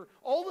after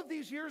all of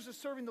these years of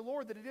serving the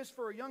Lord that it is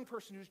for a young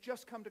person who's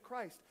just come to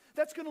Christ.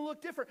 That's going to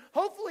look different.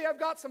 Hopefully I've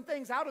got some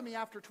things out of me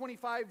after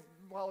 25,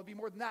 well, it'll be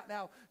more than that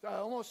now,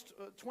 almost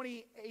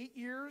 28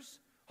 years.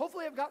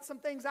 Hopefully I've got some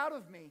things out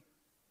of me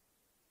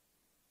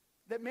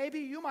that maybe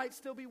you might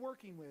still be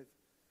working with.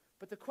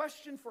 But the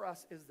question for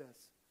us is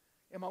this: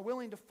 am I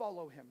willing to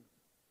follow him?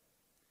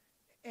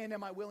 And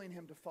am I willing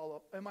to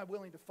follow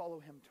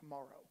him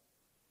tomorrow?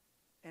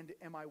 And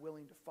am I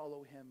willing to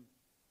follow him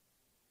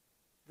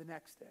the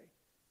next day?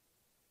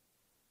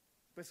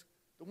 But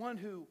the one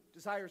who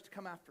desires to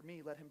come after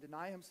me, let him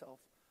deny himself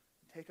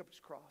and take up his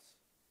cross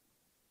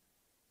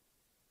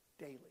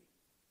daily.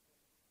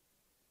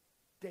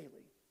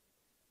 Daily.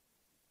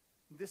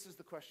 And this is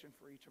the question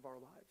for each of our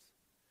lives.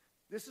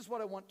 This is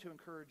what I want to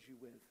encourage you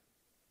with.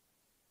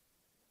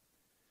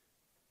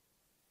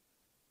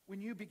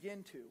 When you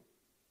begin to,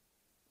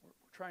 we're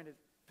trying to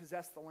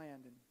possess the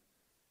land and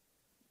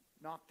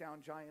knock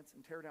down giants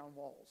and tear down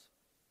walls,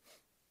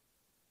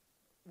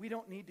 we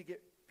don't need to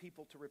get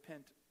people to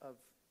repent of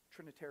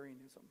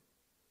Trinitarianism.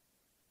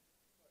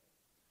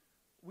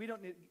 We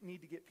don't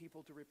need to get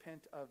people to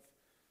repent of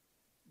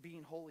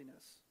being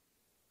holiness.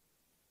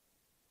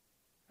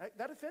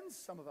 That offends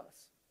some of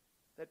us,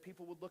 that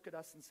people would look at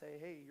us and say,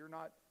 hey, you're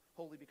not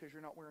holy because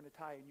you're not wearing a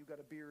tie and you got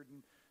a beard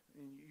and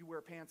you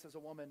wear pants as a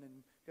woman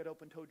and got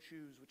open-toed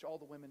shoes, which all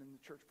the women in the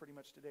church pretty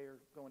much today are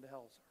going to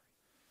hell, sorry.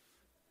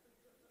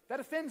 That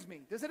offends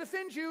me. Does it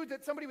offend you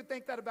that somebody would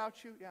think that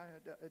about you? Yeah,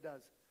 it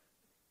does.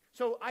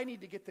 So I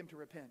need to get them to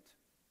repent.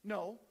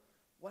 No,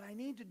 what I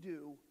need to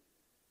do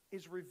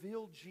is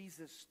reveal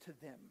Jesus to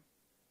them.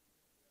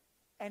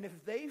 And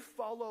if they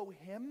follow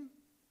him,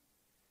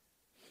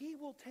 he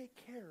will take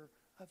care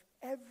of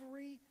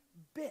every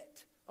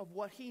bit of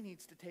what he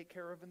needs to take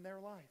care of in their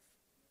life.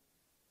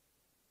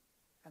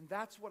 And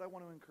that's what I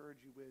want to encourage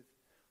you with.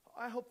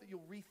 I hope that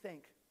you'll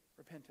rethink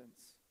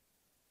repentance.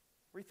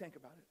 Rethink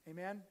about it.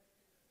 Amen?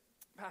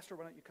 Pastor,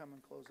 why don't you come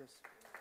and close us?